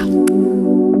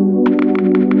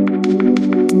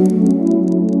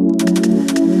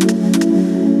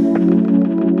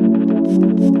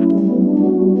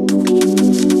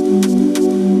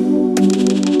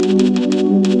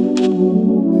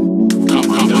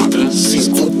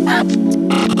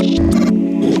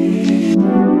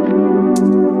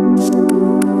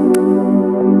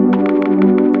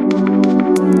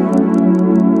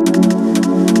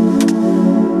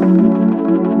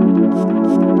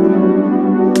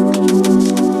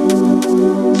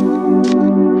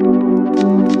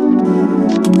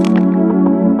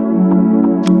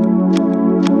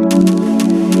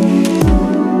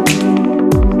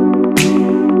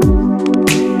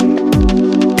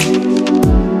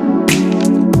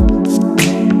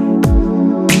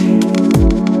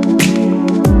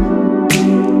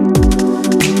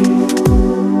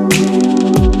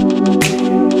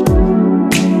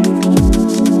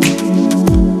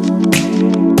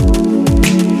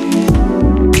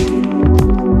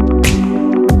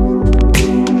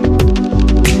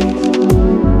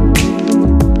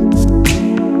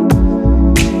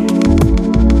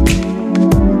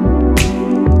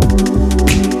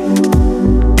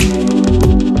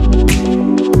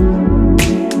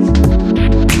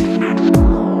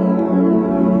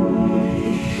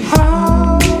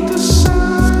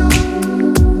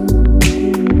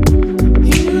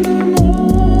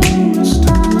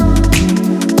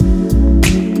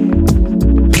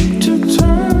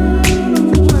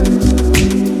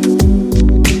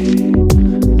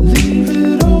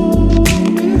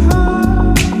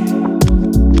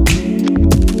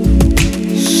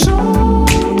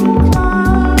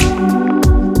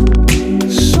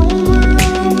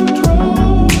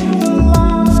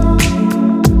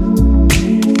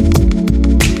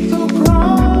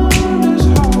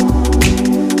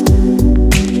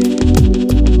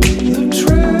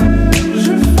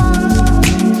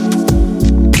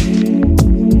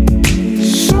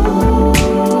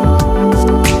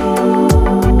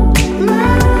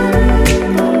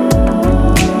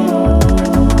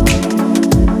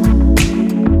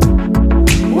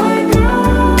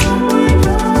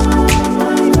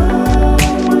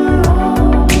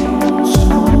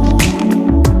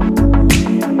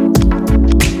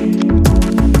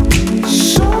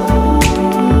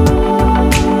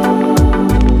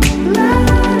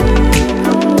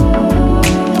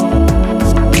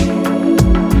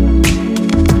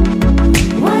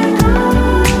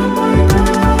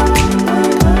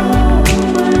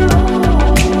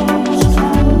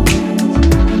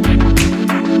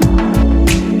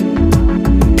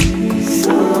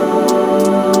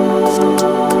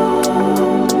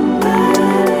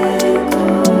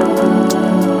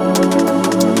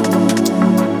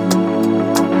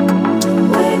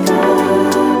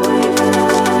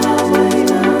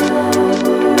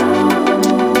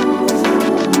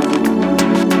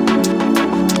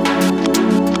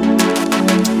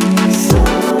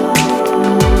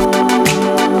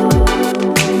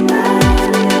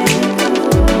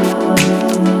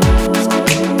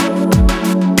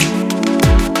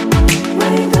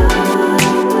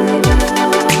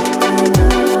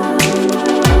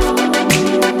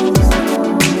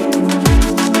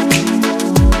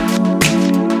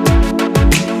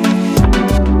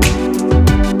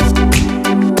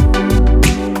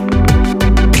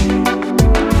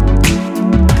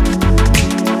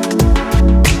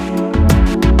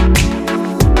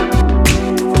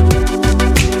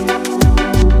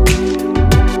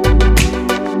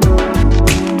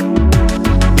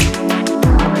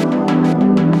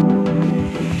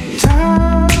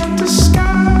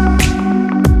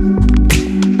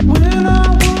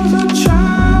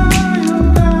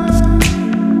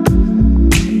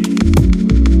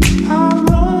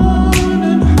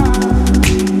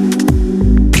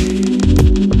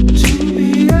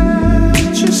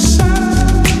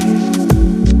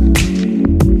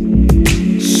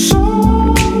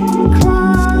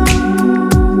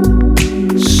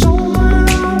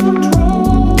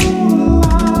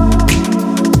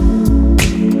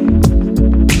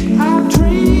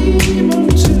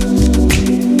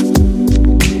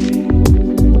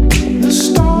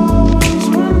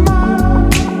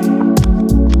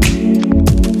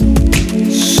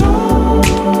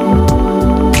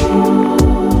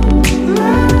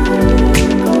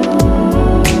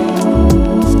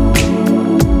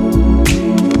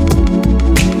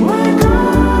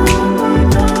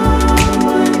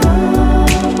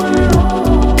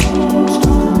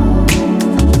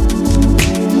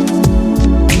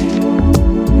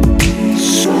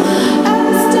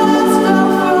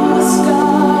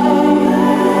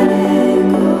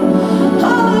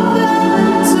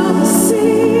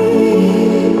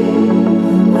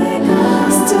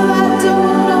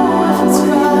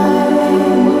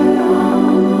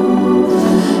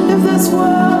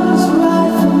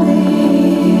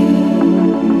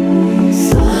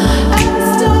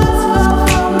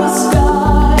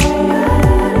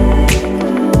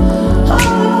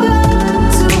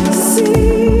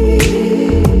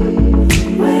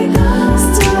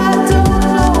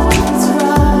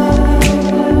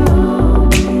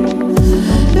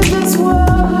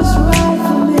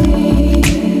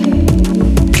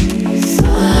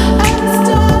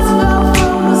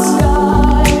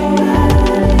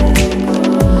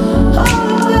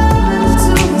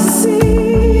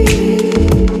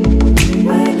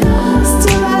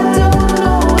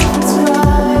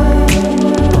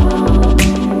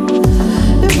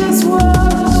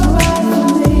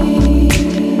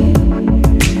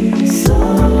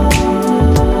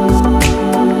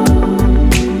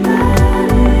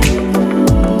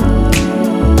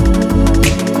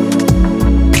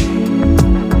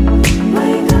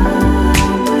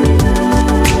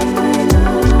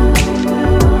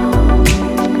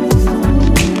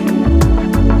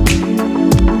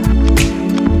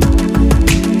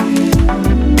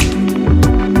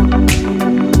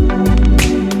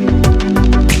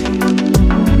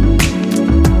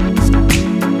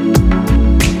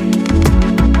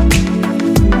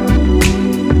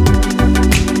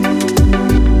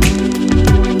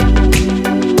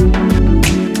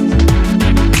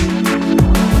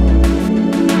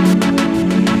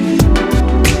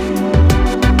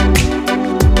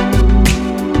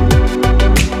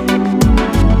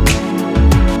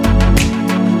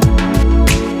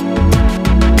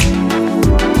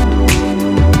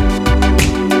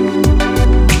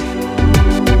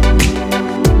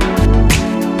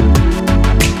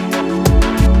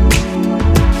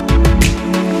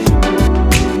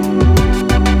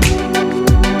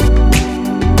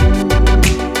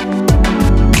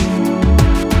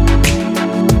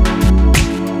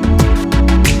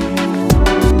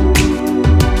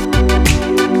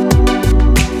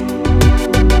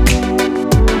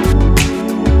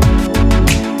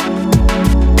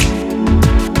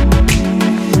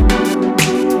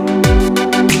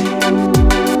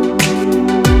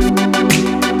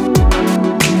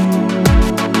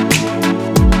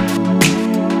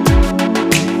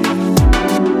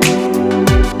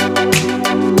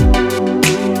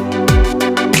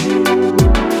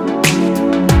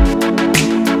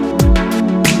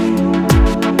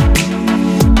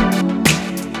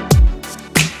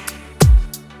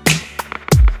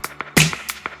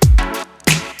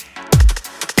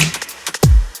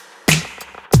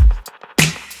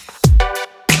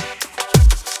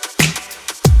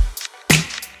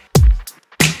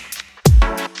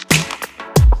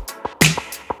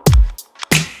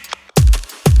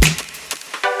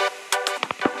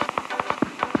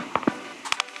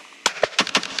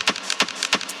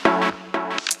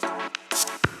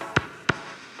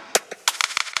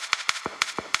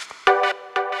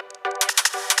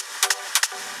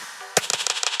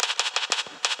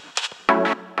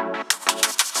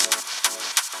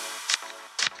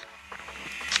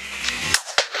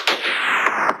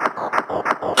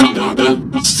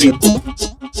 5.